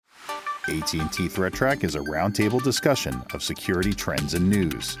AT&T Threat Track is a roundtable discussion of security trends and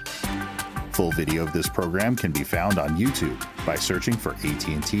news. Full video of this program can be found on YouTube by searching for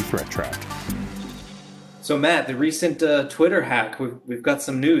AT&T Threat Track. So Matt, the recent Twitter hack, we've got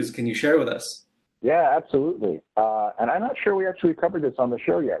some news. Can you share with us? Yeah, absolutely. And I'm not sure we actually covered this on the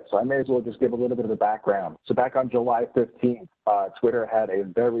show yet, so I may as well just give a little bit of the background. So back on July 15th, Twitter had a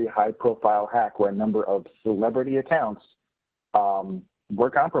very high-profile hack where a number of celebrity accounts were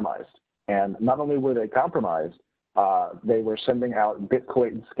compromised. And not only were they compromised, they were sending out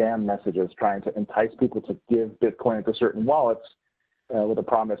Bitcoin scam messages trying to entice people to give Bitcoin to certain wallets with a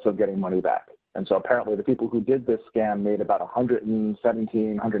promise of getting money back. And so apparently the people who did this scam made about $117,000,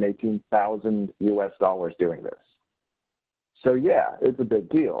 $118,000 US doing this. So yeah, it's a big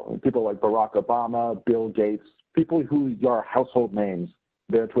deal. People like Barack Obama, Bill Gates, people who are household names,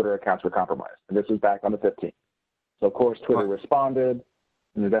 their Twitter accounts were compromised. And this was back on the 15th. So of course Twitter responded,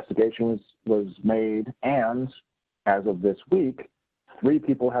 an investigation was made, and as of this week, 3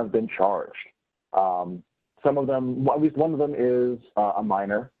 people have been charged. Some of them, at least one of them is a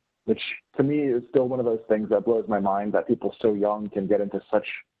minor, which to me is still one of those things that blows my mind that people so young can get into such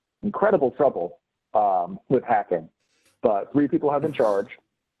incredible trouble with hacking. But 3 people have been charged,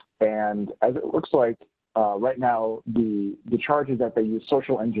 and as it looks like right now, the charge is that they use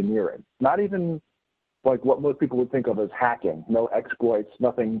social engineering, not even like what most people would think of as hacking, no exploits,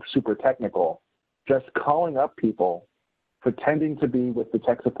 nothing super technical, just calling up people, pretending to be with the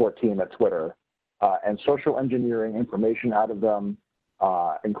tech support team at Twitter, and social engineering information out of them,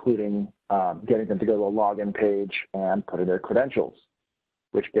 including getting them to go to a login page and put in their credentials,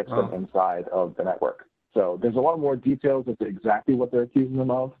 which gets them inside of the network. So there's a lot more details as to exactly what they're accusing them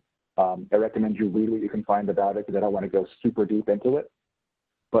of. I recommend you read what you can find about it because I don't want to go super deep into it.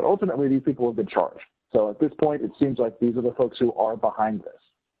 But ultimately, these people have been charged. So at this point, it seems like these are the folks who are behind this.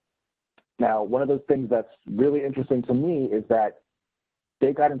 Now, one of the things that's really interesting to me is that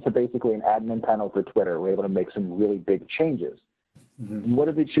they got into basically an admin panel for Twitter. We're able to make some really big changes. Mm-hmm. What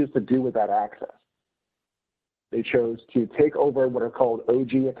did they choose to do with that access? They chose to take over what are called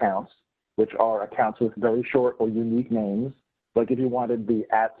OG accounts, which are accounts with very short or unique names. Like if you wanted the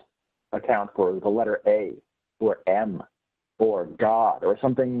 @ account for the letter A or M or God or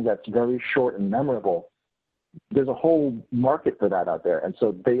something that's very short and memorable, there's a whole market for that out there. And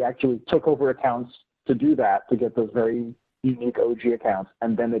so they actually took over accounts to do that, to get those very unique OG accounts.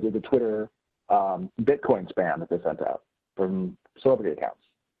 And then they did the Twitter Bitcoin spam that they sent out from celebrity accounts.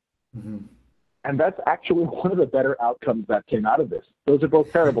 Mm-hmm. And that's actually one of the better outcomes that came out of this. Those are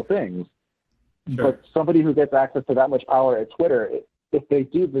both terrible things. Sure. But somebody who gets access to that much power at Twitter, if they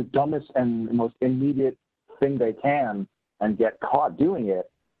do the dumbest and most immediate thing they can and get caught doing it,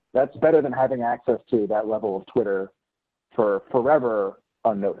 that's better than having access to that level of Twitter for forever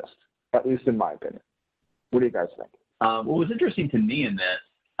unnoticed, at least in my opinion. What do you guys think? What was interesting to me in this,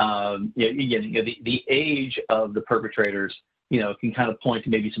 the age of the perpetrators, can kind of point to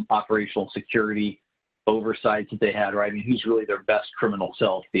maybe some operational security oversights that they had, right? I mean, who's really their best criminal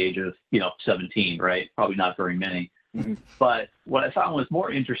self at the age of, 17, right? Probably not very many. Mm-hmm. But what I found was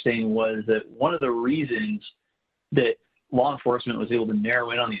more interesting was that one of the reasons that law enforcement was able to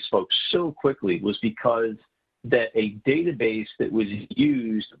narrow in on these folks so quickly was because that a database that was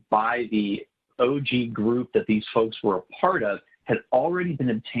used by the OG group that these folks were a part of had already been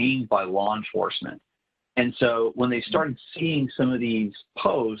obtained by law enforcement. And so when they started seeing some of these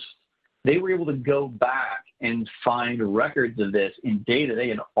posts, they were able to go back and find records of this in data they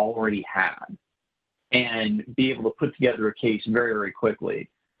had already had and be able to put together a case very, very quickly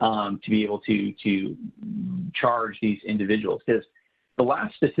to be able to charge these individuals. Because the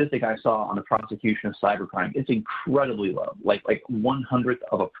last statistic I saw on the prosecution of cybercrime, it's incredibly low, like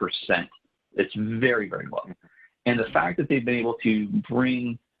 0.01%. It's very, very low. And the fact that they've been able to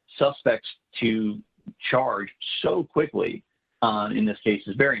bring suspects to charge so quickly in this case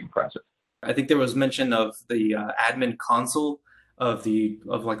is very impressive. I think there was mention of the admin console of the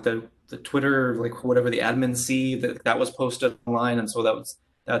Twitter, like whatever the admins see, that was posted online, and so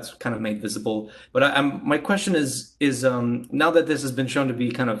that's kind of made visible. But my question is now that this has been shown to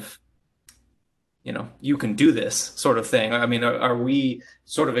be kind of, you can do this sort of thing. I mean, are we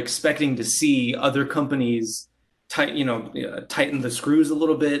sort of expecting to see other companies tighten the screws a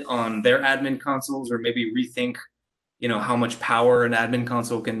little bit on their admin consoles, or maybe rethink, how much power an admin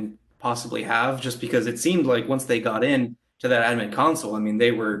console can possibly have? Just because it seemed like once they got in to that admin console, I mean,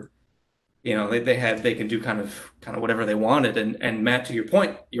 they were, they can do kind of whatever they wanted. And Matt, to your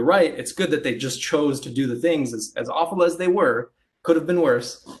point, you're right. It's good that they just chose to do the things as awful as they were. Could have been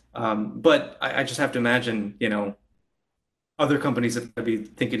worse. But I just have to imagine, other companies have to be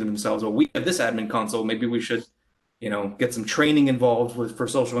thinking to themselves, well, we have this admin console, maybe we should, get some training involved for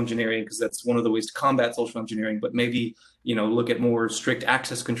social engineering, because that's one of the ways to combat social engineering. But maybe, look at more strict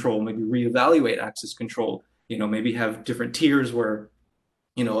access control, maybe reevaluate access control, maybe have different tiers where,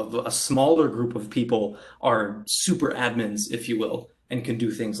 a smaller group of people are super admins, if you will, and can do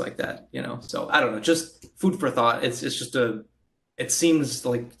things like that, So I don't know, just food for thought. It's just it seems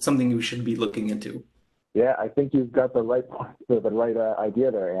like something we should be looking into. Yeah, I think you've got the right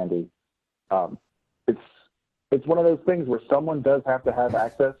idea there, Andy. It's one of those things where someone does have to have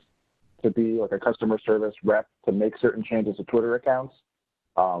access to be like a customer service rep to make certain changes to Twitter accounts.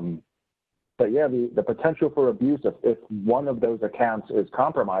 But yeah, the potential for abuse if one of those accounts is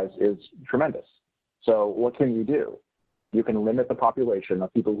compromised is tremendous. So what can you do? You can limit the population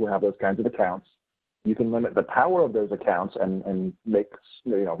of people who have those kinds of accounts. You can limit the power of those accounts and make,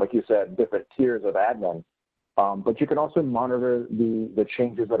 like you said, different tiers of admin. But you can also monitor the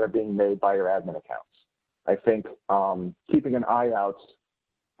changes that are being made by your admin accounts. I think keeping an eye out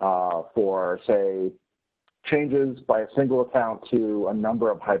for, say, changes by a single account to a number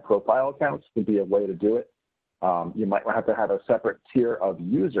of high-profile accounts would be a way to do it. You might have to have a separate tier of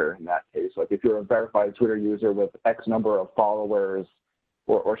user in that case. Like if you're a verified Twitter user with X number of followers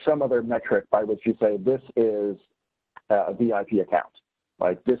or some other metric by which you say this is a VIP account.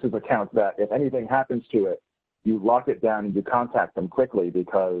 Like this is an account that if anything happens to it, you lock it down and you contact them quickly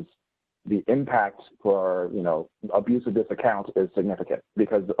because the impact for, abuse of this account is significant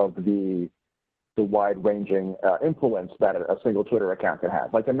because of the wide-ranging influence that a single Twitter account can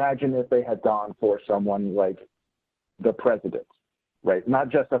have. Like imagine if they had gone for someone like the president, right? Not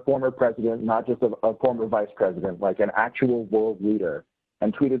just a former president, not just a former vice president, like an actual world leader,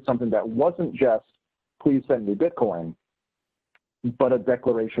 and tweeted something that wasn't just, please send me Bitcoin, but a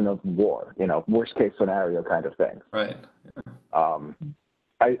declaration of war, worst case scenario kind of thing. Right.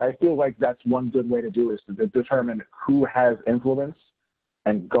 I feel like that's one good way to do is to determine who has influence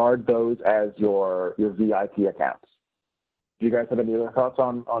and guard those as your VIP accounts. Do you guys have any other thoughts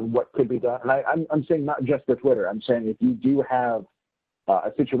on what could be done? And I'm saying not just for Twitter. I'm saying if you do have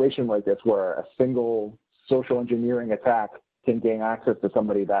a situation like this where a single social engineering attack can gain access to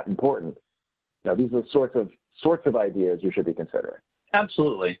somebody that important, these are sorts of ideas you should be considering.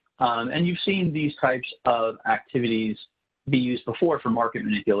 Absolutely. And you've seen these types of activities be used before for market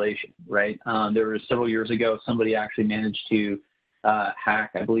manipulation, right? There was several years ago, somebody actually managed to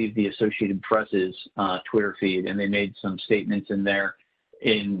hack, I believe, the Associated Press's Twitter feed, and they made some statements in there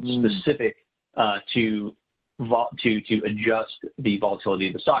in specific to adjust the volatility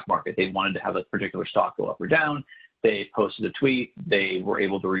of the stock market. They wanted to have a particular stock go up or down. They posted a tweet. They were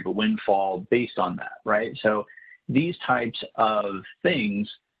able to reap a windfall based on that, right? So these types of things,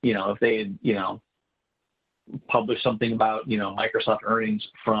 if they had, published something about, Microsoft earnings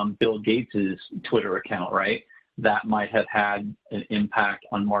from Bill Gates's Twitter account, right? That might have had an impact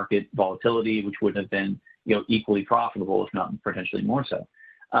on market volatility, which would have been, equally profitable, if not potentially more so.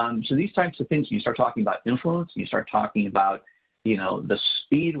 So these types of things, you start talking about influence, you start talking about, the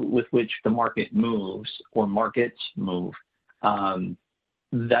speed with which the market moves or markets move,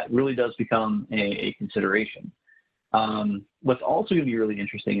 that really does become a consideration. What's also going to be really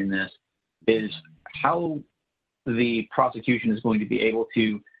interesting in this is how the prosecution is going to be able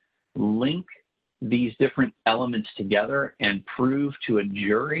to link these different elements together and prove to a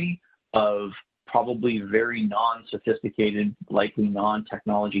jury of probably very non-sophisticated, likely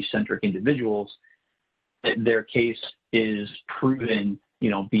non-technology-centric individuals that their case is proven,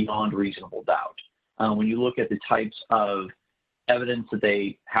 beyond reasonable doubt. When you look at the types of evidence that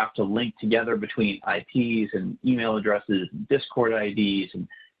they have to link together between IPs and email addresses, and Discord IDs, and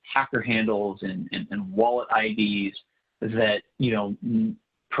hacker handles, and wallet IDs, that,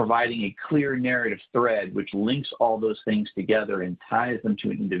 providing a clear narrative thread which links all those things together and ties them to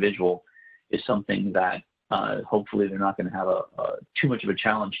an individual is something that hopefully they're not going to have too much of a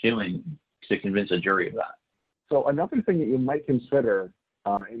challenge doing to convince a jury of that. So another thing that you might consider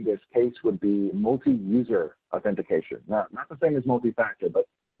in this case would be multi-user authentication. Now, not the same as multi-factor,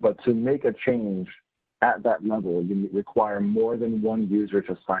 but to make a change at that level, you require more than one user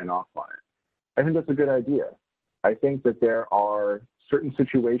to sign off on it. I think that's a good idea. I think that there are certain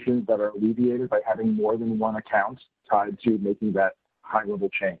situations that are alleviated by having more than one account tied to making that high-level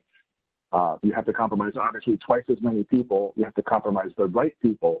change. You have to compromise, obviously, twice as many people. You have to compromise the right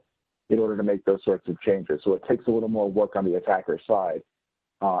people in order to make those sorts of changes. So it takes a little more work on the attacker's side.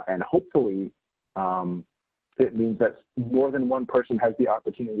 And hopefully, it means that more than one person has the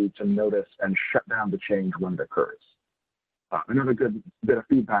opportunity to notice and shut down the change when it occurs. Another good bit of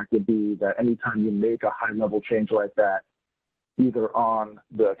feedback would be that anytime you make a high-level change like that, either on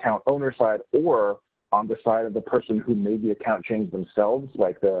the account owner side or on the side of the person who made the account change themselves,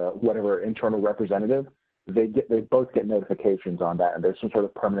 like the whatever internal representative, they both get notifications on that, and there's some sort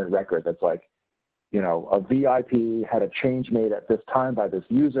of permanent record that's like, you know, a VIP had a change made at this time by this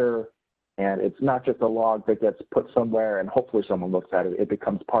user, and it's not just a log that gets put somewhere and hopefully someone looks at it. It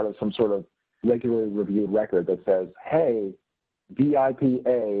becomes part of some sort of regularly reviewed record that says, hey, VIP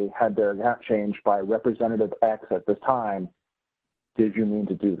A had their account changed by Representative X at this time. Did you mean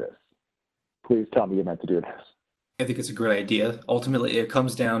to do this? Please tell me you meant to do this. I think it's a great idea. Ultimately, it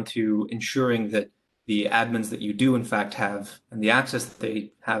comes down to ensuring that the admins that you do in fact have and the access that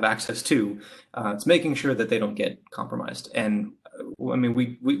they have access to, it's making sure that they don't get compromised. And I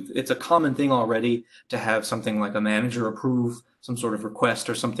mean, it's a common thing already to have something like a manager approve some sort of request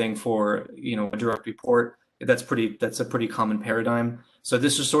or something for, you know, a direct report. That's a pretty common paradigm. So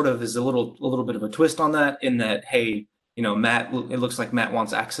this is sort of a little bit of a twist on that, in that, hey, you know, Matt, it looks like Matt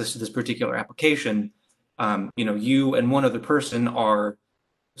wants access to this particular application. You know, you and one other person are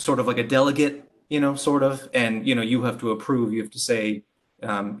sort of like a delegate, you know, sort of, and, you know, you have to approve, you have to say,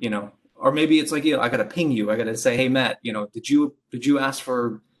 you know, or maybe it's like, you know, I got to ping you. I got to say, hey, Matt, you know, did you ask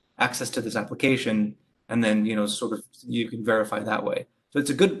for access to this application? And then, you know, sort of you can verify that way. So it's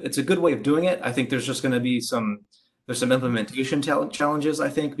a good way of doing it. I think there's just going to be some implementation challenges, I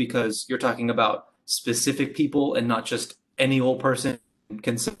think, because you're talking about specific people and not just any old person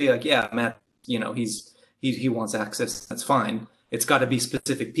can say like, yeah, Matt, you know, he wants access. That's fine. It's got to be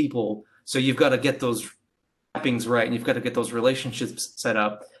specific people. So you've got to get those mappings right, and you've got to get those relationships set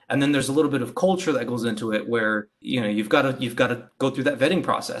up. And then there's a little bit of culture that goes into it where, you know, you've got to go through that vetting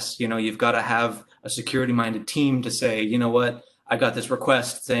process. You know, you've got to have a security-minded team to say, you know what, I got this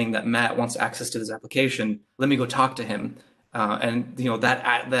request saying that Matt wants access to this application. Let me go talk to him. And, you know,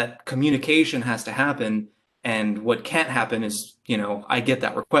 that communication has to happen. And what can't happen is, you know, I get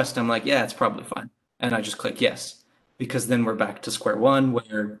that request. I'm like, yeah, it's probably fine. And I just click yes, because then we're back to square one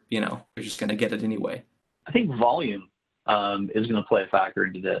where, you know, you're just going to get it anyway. I think volume is going to play a factor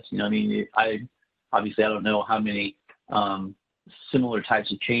into this. You know, I mean, I don't know how many similar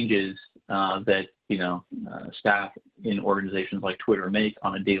types of changes that, you know, staff in organizations like Twitter make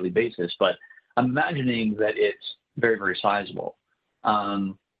on a daily basis, but I'm imagining that it's very, very sizable.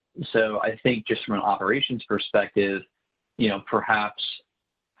 So I think just from an operations perspective, you know, perhaps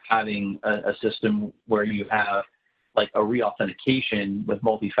having a system where you have like a re-authentication with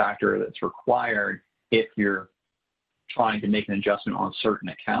multi-factor that's required if you're trying to make an adjustment on certain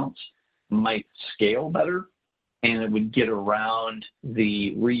accounts might scale better, and it would get around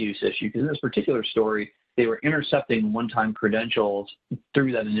the reuse issue. Because in this particular story, they were intercepting one-time credentials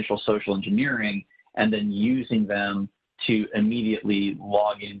through that initial social engineering and then using them to immediately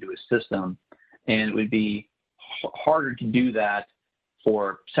log into a system. And it would be harder to do that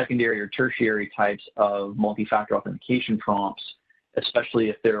for secondary or tertiary types of multi-factor authentication prompts, especially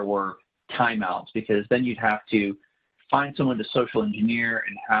if there were timeouts, because then you'd have to find someone to social engineer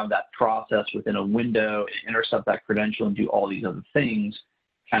and have that process within a window and intercept that credential and do all these other things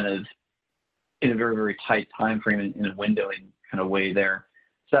kind of in a very, very tight time frame in a windowing kind of way there.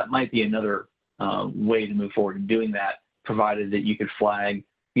 So that might be another way to move forward in doing that, provided that you could flag,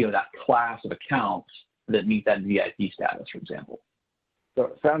 you know, that class of accounts that meet that VIP status, for example. So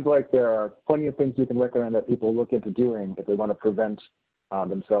it sounds like there are plenty of things you can recommend that people look into doing if they want to prevent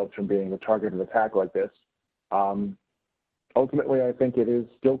themselves from being the target of an attack like this. Ultimately, I think it is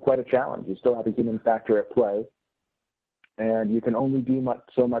still quite a challenge. You still have a human factor at play, and you can only do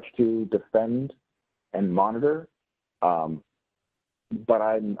so much to defend and monitor. But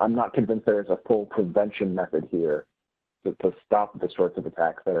I'm not convinced there is a full prevention method here to stop the sorts of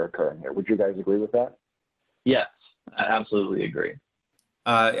attacks that are occurring here. Would you guys agree with that? Yes, I absolutely agree.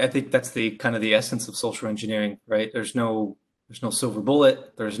 I think that's the kind of the essence of social engineering, right? There's no silver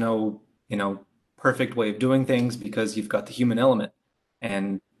bullet. There's no, you know, perfect way of doing things, because you've got the human element,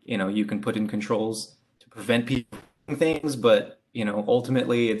 and, you know, you can put in controls to prevent people doing things, but, you know,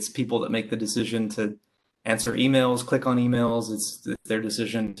 ultimately it's people that make the decision to answer emails, click on emails. It's their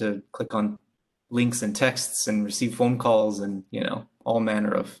decision to click on links and texts and receive phone calls and, you know, all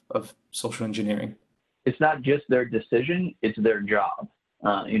manner of social engineering. It's not just their decision, it's their job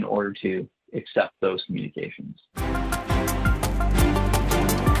in order to accept those communications.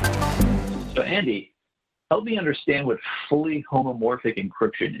 So Andy, help me understand what fully homomorphic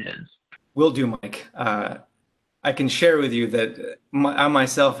encryption is. Will do, Mike. I can share with you that I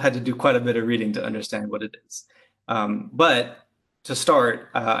myself had to do quite a bit of reading to understand what it is. But to start,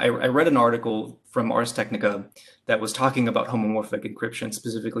 I read an article from Ars Technica that was talking about homomorphic encryption,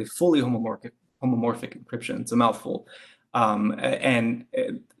 specifically fully homomorphic encryption. It's a mouthful. And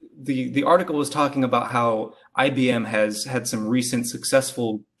the article was talking about how IBM has had some recent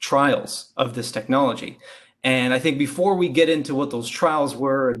successful trials of this technology. And I think before we get into what those trials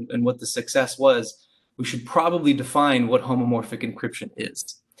were and what the success was, we should probably define what homomorphic encryption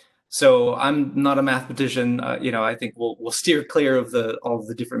is. So I'm not a mathematician. I think we'll steer clear of all of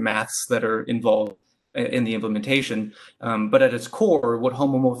the different maths that are involved in the implementation. But at its core, what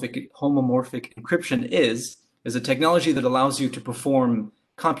homomorphic encryption is a technology that allows you to perform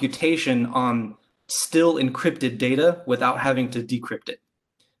computation on still encrypted data without having to decrypt it,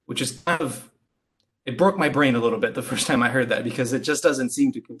 which is it broke my brain a little bit the first time I heard that, because it just doesn't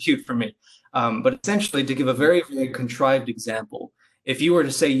seem to compute for me. But essentially, to give a very, very contrived example, if you were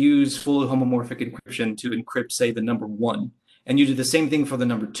to say use fully homomorphic encryption to encrypt, say, the number 1, and you do the same thing for the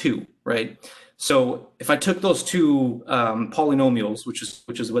number 2, right? So if I took those two polynomials, which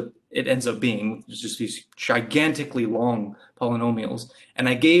is what it ends up being, it's just these gigantically long polynomials, and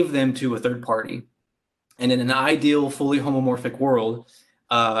I gave them to a third party, and in an ideal fully homomorphic world,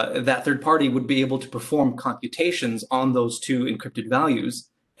 that third party would be able to perform computations on those two encrypted values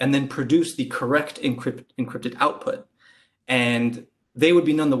and then produce the correct encrypted output. And they would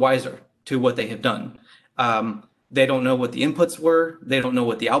be none the wiser to what they have done. They don't know what the inputs were. They don't know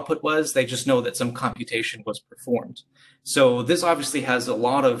what the output was. They just know that some computation was performed. So this obviously has a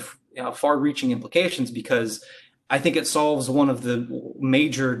lot of far-reaching implications, because I think it solves one of the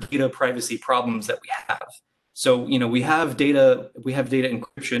major data privacy problems that we have. So, we have data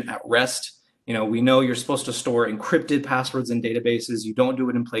encryption at rest. We know you're supposed to store encrypted passwords in databases. You don't do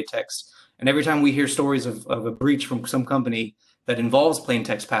it in plain text. And every time we hear stories of a breach from some company that involves plain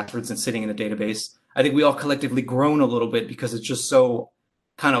text passwords and sitting in a database, I think we all collectively groan a little bit, because it's just so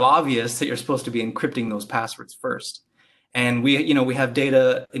kind of obvious that you're supposed to be encrypting those passwords first. And we have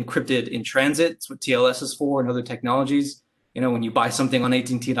data encrypted in transit. It's what TLS is for, and other technologies. When you buy something on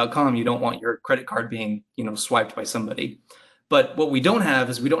AT&T.com, you don't want your credit card being, swiped by somebody. But what we don't have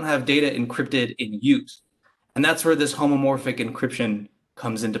is we don't have data encrypted in use. And that's where this homomorphic encryption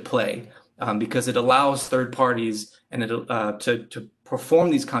comes into play, because it allows third parties to perform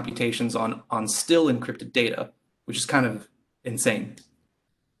these computations on still encrypted data, which is kind of insane.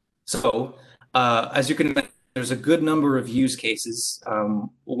 So as you can imagine, there's a good number of use cases.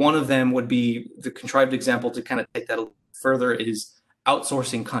 One of them would be the contrived example to kind of take that a little further is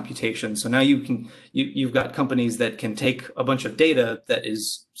outsourcing computation. So now you've got companies that can take a bunch of data that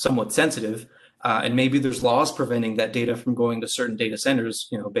is somewhat sensitive, and maybe there's laws preventing that data from going to certain data centers,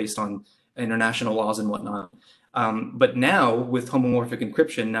 based on international laws and whatnot. But now with homomorphic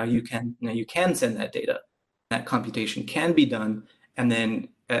encryption, now you can send that data. That computation can be done, and then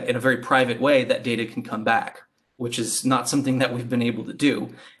in a very private way, that data can come back, which is not something that we've been able to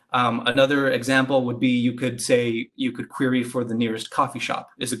do. Another example would be you could query for the nearest coffee shop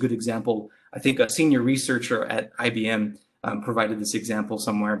is a good example. I think a senior researcher at IBM provided this example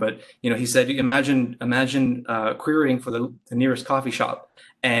somewhere, but he said, imagine querying for the nearest coffee shop,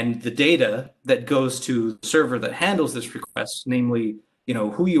 and the data that goes to the server that handles this request, namely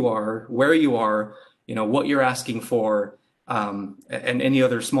who you are, where you are, what you're asking for, and any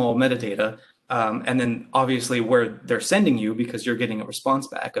other small metadata. And then obviously where they're sending you, because you're getting a response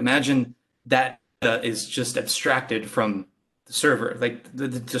back. Imagine that is just abstracted from the server. Like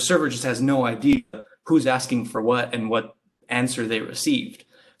the server just has no idea who's asking for what and what answer they received.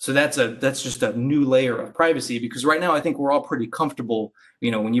 So that's just a new layer of privacy, because right now I think we're all pretty comfortable.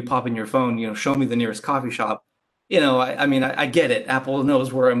 When you pop in your phone, show me the nearest coffee shop. I get it. Apple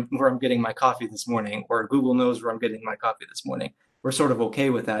knows where I'm getting my coffee this morning, or Google knows where I'm getting my coffee this morning. We're sort of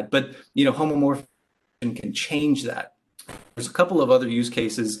okay with that, but homomorphic can change that. There's a couple of other use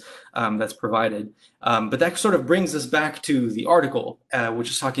cases that's provided, but that sort of brings us back to the article,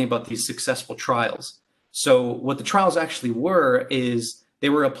 which is talking about these successful trials. So what the trials actually were is they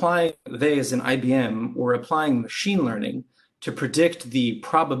as in IBM were applying machine learning to predict the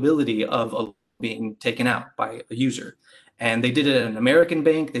probability of a being taken out by a user. And they did it at an American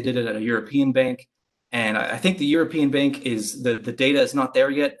bank, they did it at a European bank. And I think the European bank is the data is not there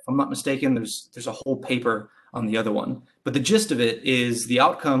yet. If I'm not mistaken, there's a whole paper on the other one. But the gist of it is the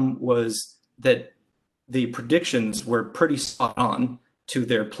outcome was that the predictions were pretty spot on to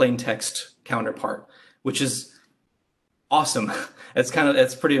their plain text counterpart, which is awesome.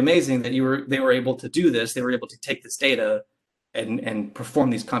 It's pretty amazing that they were able to do this. They were able to take this data and perform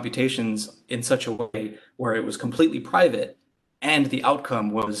these computations in such a way where it was completely private, and the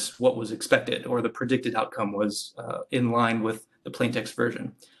outcome was what was expected, or the predicted outcome was in line with the plaintext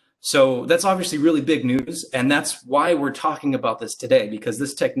version. So that's obviously really big news, and that's why we're talking about this today, because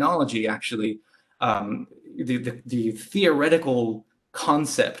this technology actually, the theoretical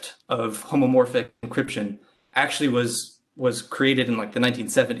concept of homomorphic encryption actually was created in like the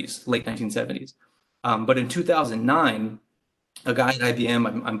 1970s, late 1970s. But in 2009, a guy at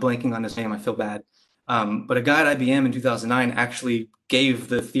IBM, I'm blanking on his name, I feel bad, but a guy at IBM in 2009 actually gave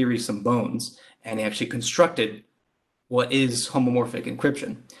the theory some bones, and he actually constructed what is homomorphic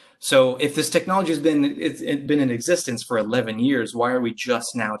encryption. So if this technology has been in existence for 11 years, why are we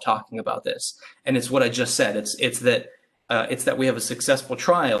just now talking about this? And it's what I just said. It's that we have a successful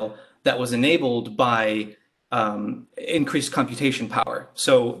trial that was enabled by increased computation power.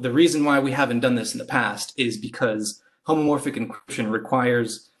 So the reason why we haven't done this in the past is because homomorphic encryption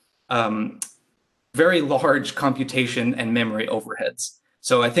requires very large computation and memory overheads.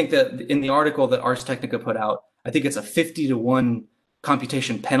 So I think that in the article that Ars Technica put out, I think it's a 50-to-1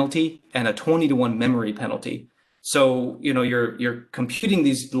 computation penalty and a 20-to-1 memory penalty. So, you know, you're computing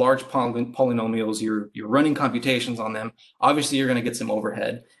these large polynomials, you're running computations on them. Obviously, you're going to get some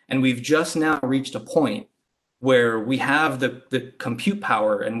overhead. And we've just now reached a point where we have the compute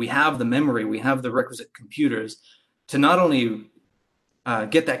power and we have the memory, we have the requisite computers to not only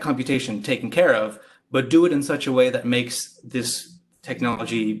get that computation taken care of, but do it in such a way that makes this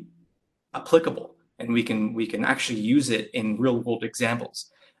technology applicable, and we can actually use it in real world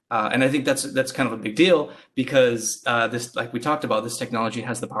examples. And I think that's kind of a big deal because this, like we talked about, this technology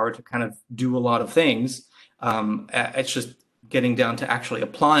has the power to kind of do a lot of things. It's just getting down to actually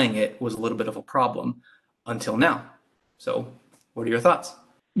applying it was a little bit of a problem until now. So what are your thoughts?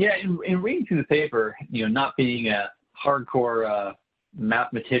 Yeah, in reading through the paper, you know, not being a hardcore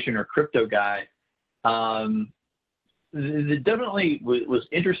mathematician or crypto guy, it definitely was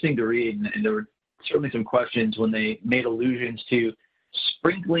interesting to read, and there were certainly some questions when they made allusions to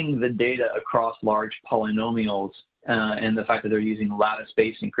sprinkling the data across large polynomials and the fact that they're using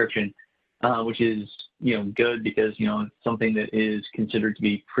lattice-based encryption, which is, you know, good because, you know, it's something that is considered to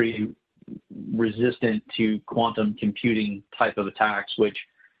be pretty resistant to quantum computing type of attacks, which,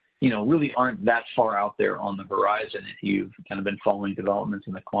 you know, really aren't that far out there on the horizon if you've kind of been following developments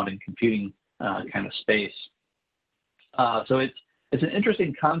in the quantum computing kind of space. So it's an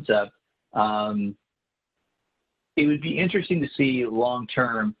interesting concept. It would be interesting to see long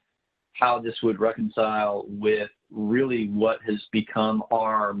term how this would reconcile with really what has become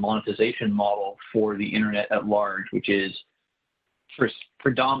our monetization model for the internet at large, which is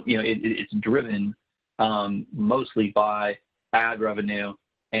it's driven mostly by ad revenue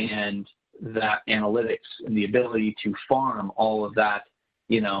and that analytics and the ability to farm all of that,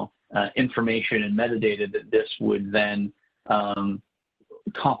 you know, information and metadata that this would then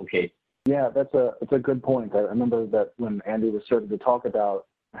complicate. Yeah, that's a good point. I remember that when Andy was starting to talk about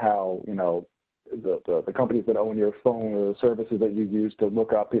how, you know, the companies that own your phone or the services that you use to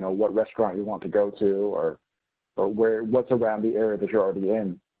look up, you know, what restaurant you want to go to or what's around the area that you're already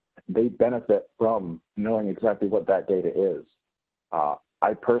in, they benefit from knowing exactly what that data is.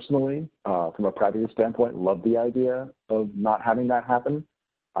 I personally, from a privacy standpoint, love the idea of not having that happen.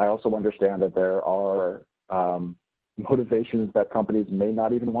 I also understand that there are motivations that companies may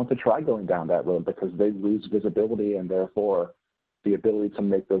not even want to try going down that road because they lose visibility and therefore the ability to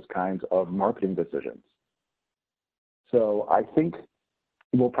make those kinds of marketing decisions. So I think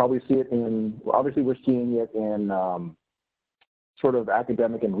we'll probably see it obviously we're seeing it in sort of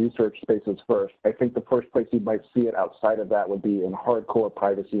academic and research spaces first. I think the first place you might see it outside of that would be in hardcore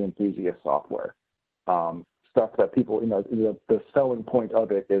privacy enthusiast software. Stuff that people, you know, the selling point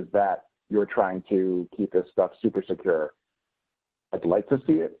of it is that you're trying to keep this stuff super secure. I'd like to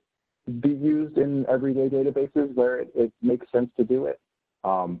see it be used in everyday databases where it makes sense to do it.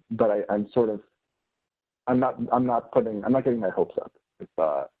 But I'm not getting my hopes up, if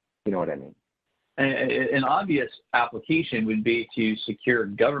you know what I mean. An obvious application would be to secure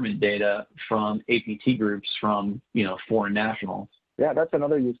government data from APT groups from, you know, foreign nationals. Yeah, that's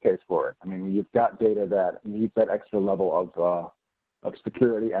another use case for it. I mean, you've got data that needs that extra level of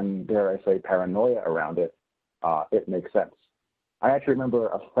security and, dare I say, paranoia around it. It makes sense. I actually remember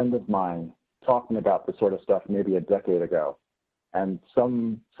a friend of mine talking about this sort of stuff maybe a decade ago, and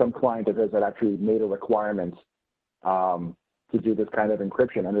some client of his had actually made a requirement to do this kind of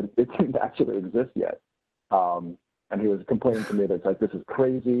encryption, and it didn't actually exist yet. And he was complaining to me that it's like, this is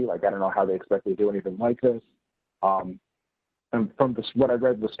crazy. Like, I don't know how they expect to do anything like this. And from what I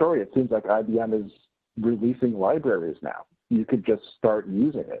read in the story, it seems like IBM is releasing libraries now. You could just start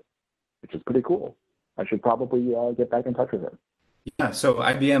using it, which is pretty cool. I should probably get back in touch with him. Yeah, so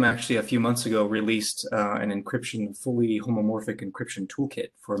IBM actually a few months ago released an fully homomorphic encryption toolkit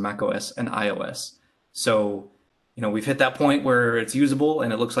for macOS and iOS. So we've hit that point where it's usable,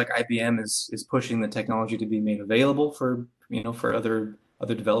 and it looks like IBM is pushing the technology to be made available for for other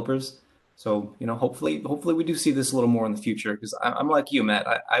developers. So hopefully we do see this a little more in the future, because I'm like you, Matt.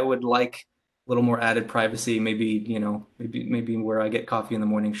 I would like a little more added privacy. Maybe maybe where I get coffee in the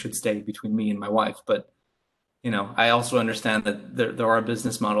morning should stay between me and my wife. But I also understand that there are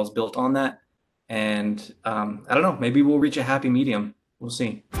business models built on that, and I don't know. Maybe we'll reach a happy medium. We'll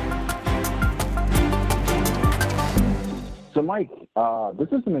see. So, Mike, this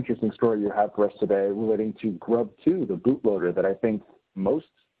is an interesting story you have for us today relating to Grub 2, the bootloader that I think most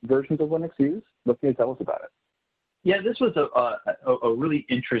versions of Linux use. What can you tell us about it? Yeah, this was a really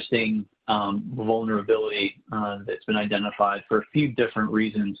interesting vulnerability that's been identified for a few different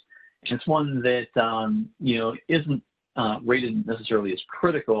reasons. It's one that isn't rated necessarily as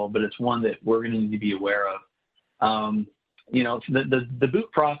critical, but it's one that we're going to need to be aware of. The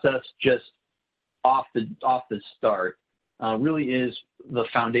boot process just off the start really is the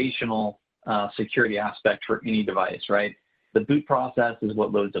foundational security aspect for any device, right? The boot process is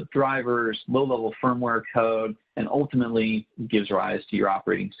what loads up drivers, low-level firmware code, and ultimately gives rise to your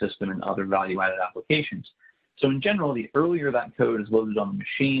operating system and other value-added applications. So in general, the earlier that code is loaded on the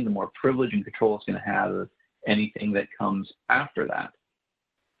machine, the more privilege and control it's going to have of anything that comes after that.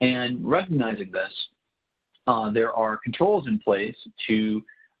 And recognizing this, there are controls in place to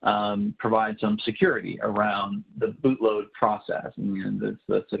provide some security around the bootload process. And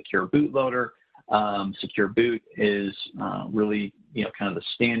the secure bootloader. Secure boot is really kind of the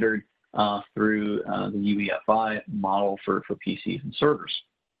standard through the UEFI model for PCs and servers.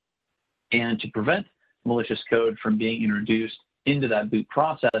 And to prevent malicious code from being introduced into that boot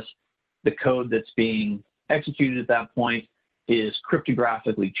process, the code that's being executed at that point is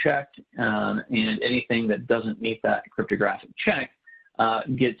cryptographically checked, and anything that doesn't meet that cryptographic check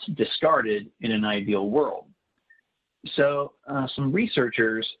gets discarded in an ideal world. So some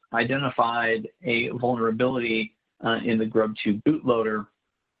researchers identified a vulnerability in the Grub 2 bootloader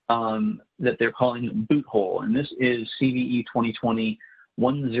that they're calling boot hole, and this is CVE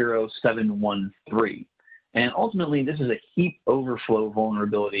 2020-10713. And ultimately, this is a heap overflow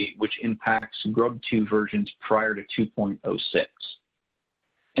vulnerability which impacts Grub 2 versions prior to 2.06.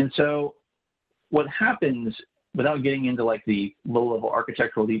 And so what happens, without getting into like the low-level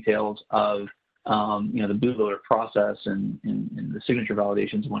architectural details of the bootloader process and the signature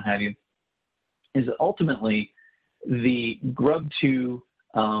validations and what have you, is that ultimately the Grub 2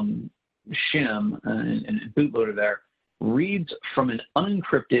 shim and bootloader there reads from an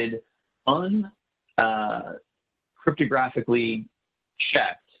unencrypted, cryptographically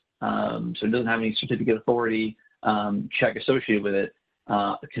checked, so it doesn't have any certificate authority check associated with it,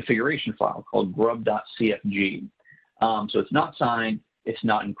 a configuration file called grub.cfg. So it's not signed, it's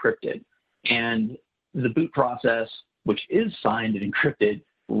not encrypted. And the boot process, which is signed and encrypted,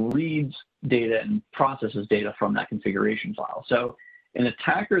 reads data and processes data from that configuration file. So an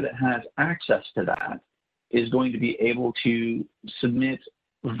attacker that has access to that is going to be able to submit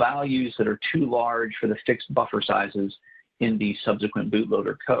values that are too large for the fixed buffer sizes in the subsequent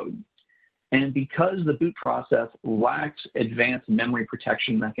bootloader code. And because the boot process lacks advanced memory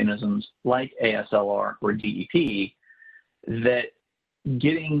protection mechanisms like ASLR or DEP, that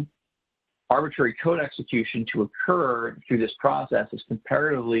getting arbitrary code execution to occur through this process is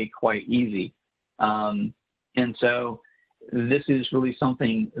comparatively quite easy. And so this is really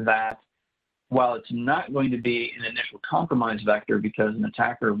something that, while it's not going to be an initial compromise vector because an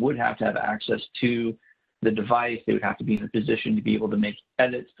attacker would have to have access to the device, they would have to be in a position to be able to make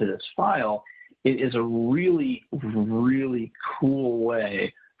edits to this file, it is a really, really cool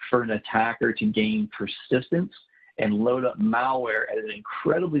way for an attacker to gain persistence and load up malware at an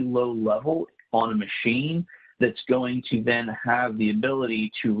incredibly low level on a machine that's going to then have the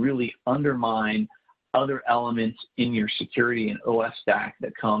ability to really undermine other elements in your security and OS stack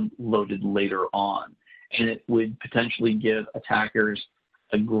that come loaded later on. And it would potentially give attackers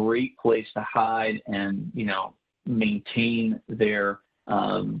a great place to hide and, maintain their,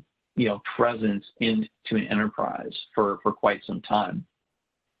 presence into an enterprise for quite some time.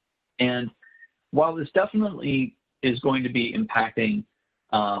 And while this definitely is going to be impacting,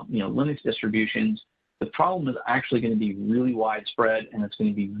 Linux distributions, the problem is actually going to be really widespread, and it's going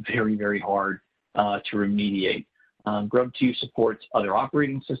to be very, very hard to remediate. Grub 2 supports other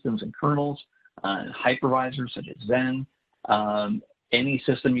operating systems and kernels, hypervisors such as Zen. Any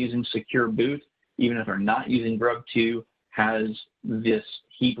system using secure boot, even if they're not using Grub 2, has this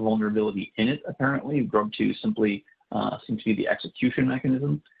heap vulnerability in it, apparently. Grub 2 simply seems to be the execution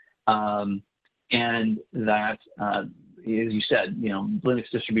mechanism. And that, as you said, Linux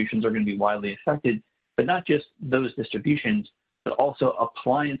distributions are going to be widely affected but not just those distributions, but also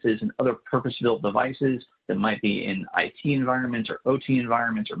appliances and other purpose-built devices that might be in IT environments or OT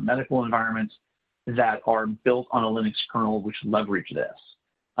environments or medical environments that are built on a Linux kernel which leverage this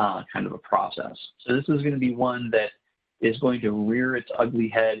kind of a process. So this is going to be one that is going to rear its ugly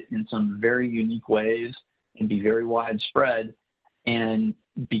head in some very unique ways and be very widespread. And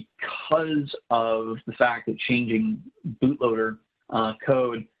because of the fact that changing bootloader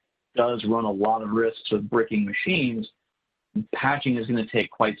code does run a lot of risks of bricking machines, patching is going to take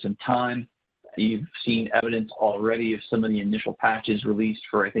quite some time. You've seen evidence already of some of the initial patches released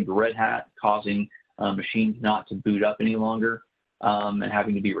for, I think, Red Hat, causing machines not to boot up any longer and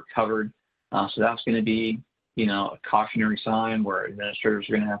having to be recovered. So that's going to be, a cautionary sign where administrators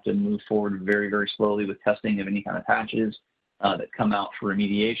are going to have to move forward very, very slowly with testing of any kind of patches that come out for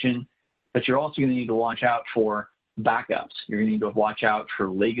remediation. But you're also going to need to watch out for backups. You're going to need to watch out for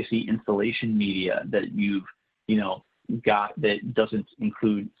legacy installation media that you've, got that doesn't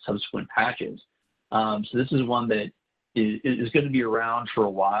include subsequent patches. So this is one that is going to be around for a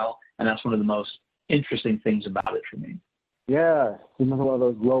while, and that's one of the most interesting things about it for me. Yeah, another one of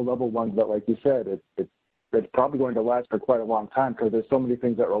those low-level ones that, like you said, it's probably going to last for quite a long time because there's so many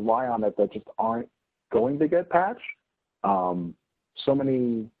things that rely on it that just aren't going to get patched. So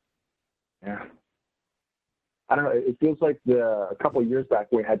many, I don't know, it feels like a couple of years back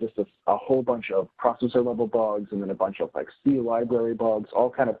we had just a whole bunch of processor level bugs and then a bunch of like C library bugs all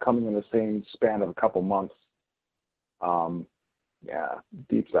kind of coming in the same span of a couple months.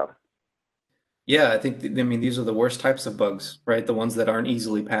 Deep stuff. Yeah, I think, these are the worst types of bugs, right? The ones that aren't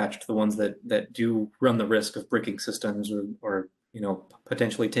easily patched, the ones that do run the risk of bricking systems or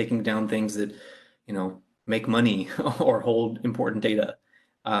potentially taking down things that, make money or hold important data.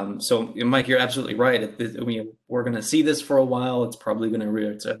 So, Mike, you're absolutely right. We're going to see this for a while. It's probably going to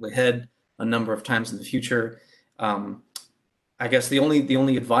rear its ugly head a number of times in the future. I guess the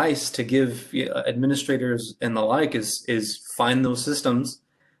only advice to give administrators and the like is find those systems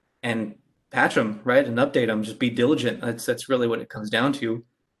and patch them, right, and update them. Just be diligent. That's really what it comes down to.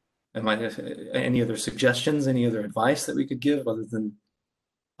 Any other suggestions? Any other advice that we could give other than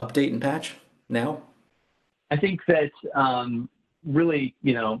update and patch now? I think that really,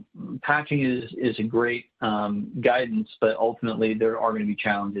 patching is a great guidance, but ultimately there are going to be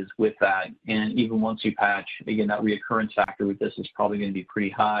challenges with that. And even once you patch, again, that reoccurrence factor with this is probably going to be pretty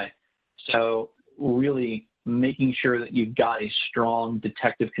high. So really making sure that you've got a strong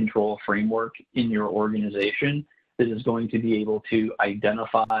detective control framework in your organization that is going to be able to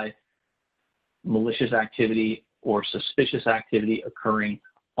identify malicious activity or suspicious activity occurring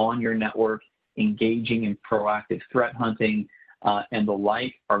on your network, engaging in proactive threat hunting, and the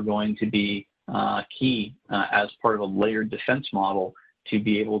like are going to be key as part of a layered defense model to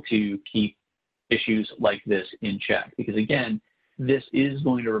be able to keep issues like this in check. Because again, this is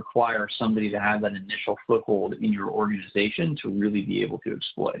going to require somebody to have that initial foothold in your organization to really be able to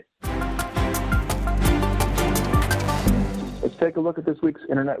exploit. Let's take a look at this week's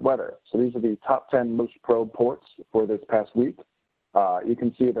internet weather. So these are the top 10 most probed ports for this past week. You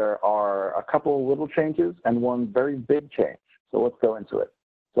can see there are a couple little changes and one very big change. So let's go into it.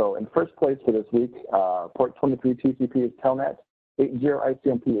 So in first place for this week, port 23 TCP is Telnet, 80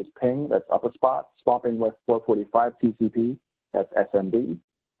 ICMP is Ping, that's up a spot, swapping with 445 TCP, that's SMB.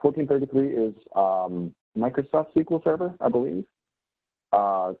 1433 is Microsoft SQL Server, I believe.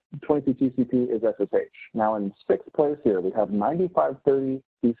 22 TCP is SSH. Now in sixth place here, we have 9530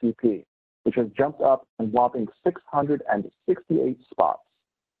 TCP, which has jumped up a whopping 668 spots,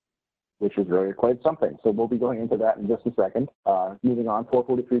 which is really quite something. So we'll be going into that in just a second. Moving on,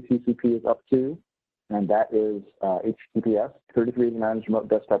 443 TCP is up 2, and that is HTTPS. 3389 is Remote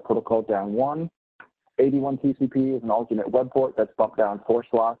Desktop Protocol down 1. 81 TCP is an alternate web port that's bumped down 4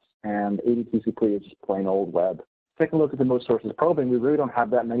 slots, and 80 TCP is just plain old web. Taking a look at the most sources probing, we really don't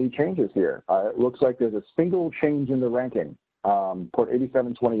have that many changes here. It looks like there's a single change in the ranking, port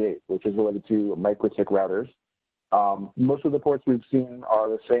 8728, which is related to MikroTik routers. Most of the ports we've seen are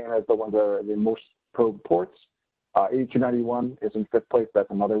the same as the ones that are the most probed ports. 8291 is in fifth place. That's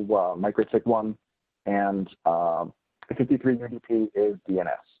another MikroTik one. And 53 UDP is DNS.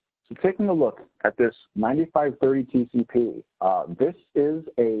 So taking a look at this 9530 TCP,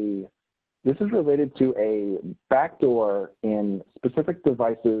 this is related to a backdoor in specific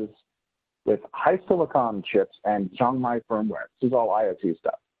devices with HiSilicon chips and Zhongmai firmware. This is all IoT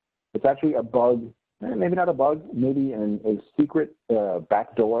stuff. It's actually a bug, maybe not a bug, maybe a secret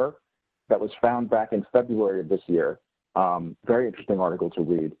backdoor that was found back in February of this year. Very interesting article to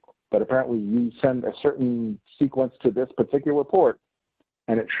read. But apparently you send a certain sequence to this particular port,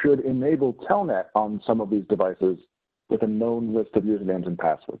 and it should enable Telnet on some of these devices with a known list of usernames and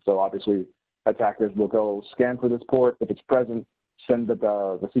passwords. So obviously, attackers will go scan for this port. If it's present, send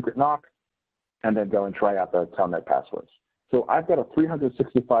the secret knock, and then go and try out the Telnet passwords. So I've got a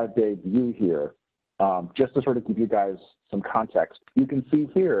 365-day view here, just to sort of give you guys some context. You can see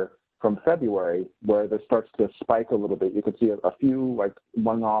here from February where this starts to spike a little bit. You can see a few like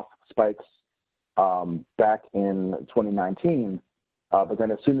one-off spikes back in 2019. But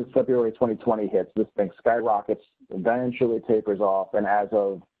then as soon as February 2020 hits, this thing skyrockets, eventually tapers off, and as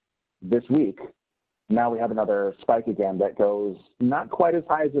of this week, now we have another spike again that goes not quite as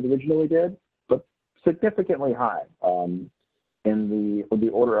high as it originally did, but significantly high, in the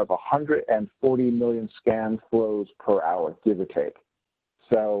order of 140 million scan flows per hour, give or take.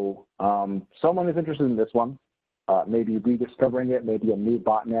 So someone is interested in this one, maybe rediscovering it, maybe a new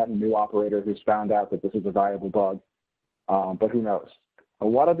botnet, a new operator who's found out that this is a viable bug, but who knows? A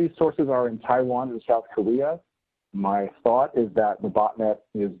lot of these sources are in Taiwan and South Korea. My thought is that the botnet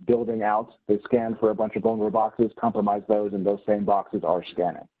is building out. They scan for a bunch of vulnerable boxes, compromise those, and those same boxes are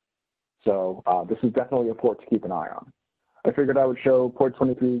scanning. So this is definitely a port to keep an eye on. I figured I would show port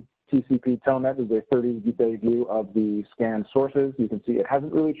 23 TCP Telnet as a 30-day view of the scanned sources. You can see it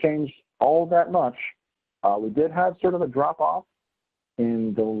hasn't really changed all that much. We did have sort of a drop-off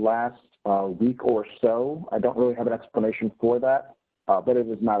in the last week or so. I don't really have an explanation for that, but it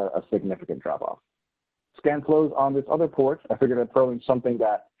is not a significant drop-off. Scan flows on this other port, I figured I'd throw in something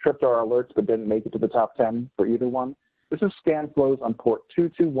that tripped our alerts but didn't make it to the top 10 for either one. This is scan flows on port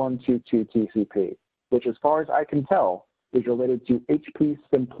 22122 TCP, which as far as I can tell is related to HP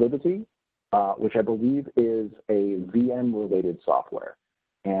SimpliVity, which I believe is a VM-related software.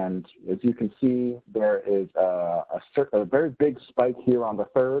 And as you can see, there is a very big spike here on the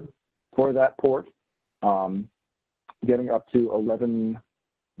 3rd for that port, getting up to 11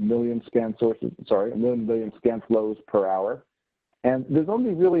 million scan sources, sorry, 11 million scan flows per hour. And there's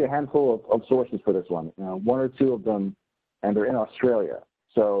only really a handful of sources for this one, one or two of them, and they're in Australia.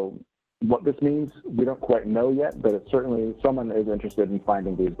 So what this means, we don't quite know yet, but it's certainly someone is interested in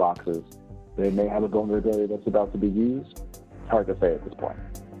finding these boxes. They may have a vulnerability that's about to be used. It's hard to say at this point.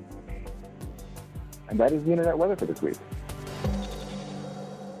 And that is the internet weather for this week.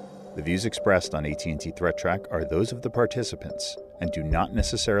 The views expressed on AT&T Threat Track are those of the participants and do not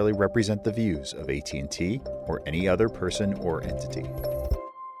necessarily represent the views of AT&T or any other person or entity.